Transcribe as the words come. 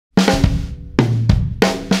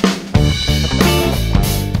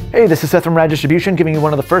Hey, this is Seth from Rad Distribution, giving you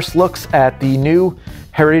one of the first looks at the new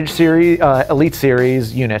Heritage Series, Elite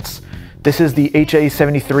Series units. This is the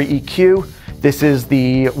HA73 EQ. This is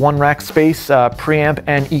the one rack space preamp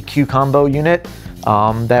and EQ combo unit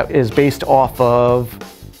that is based off of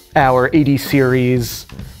our 80 Series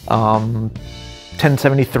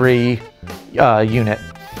 1073 unit.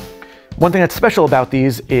 One thing that's special about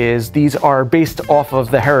these is these are based off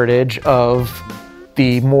of the heritage of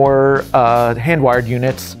the more hand-wired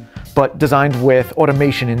units, but designed with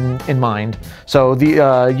automation in mind. So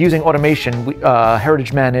using automation,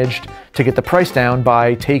 Heritage managed to get the price down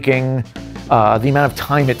by taking the amount of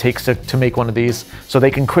time it takes to make one of these, so they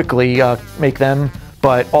can quickly make them,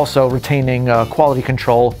 but also retaining quality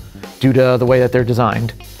control due to the way that they're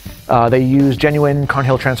designed. They use genuine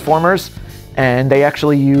Carnhill transformers, and they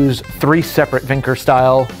actually use 3 separate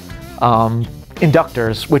Vinker-style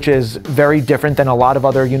inductors, which is very different than a lot of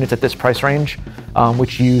other units at this price range,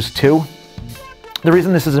 which use 2. The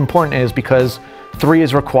reason this is important is because 3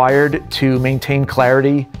 is required to maintain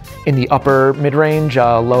clarity in the upper mid-range,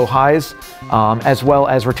 low highs, as well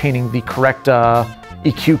as retaining the correct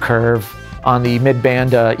EQ curve on the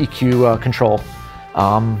mid-band EQ control.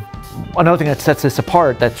 Another thing that sets this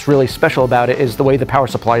apart that's really special about it is the way the power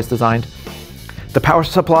supply is designed. The power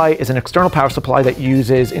supply is an external power supply that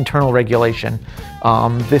uses internal regulation.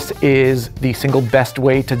 This is the single best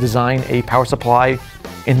way to design a power supply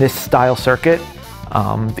in this style circuit.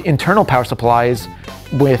 The internal power supplies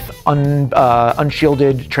with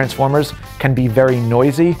unshielded transformers can be very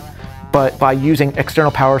noisy, but by using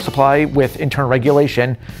external power supply with internal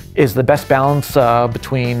regulation is the best balance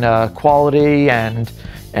between quality and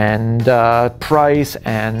price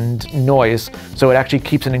and noise. So it actually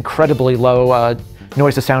keeps an incredibly low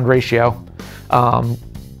noise to sound ratio.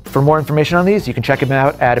 For more information on these, you can check them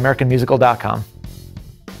out at americanmusical.com.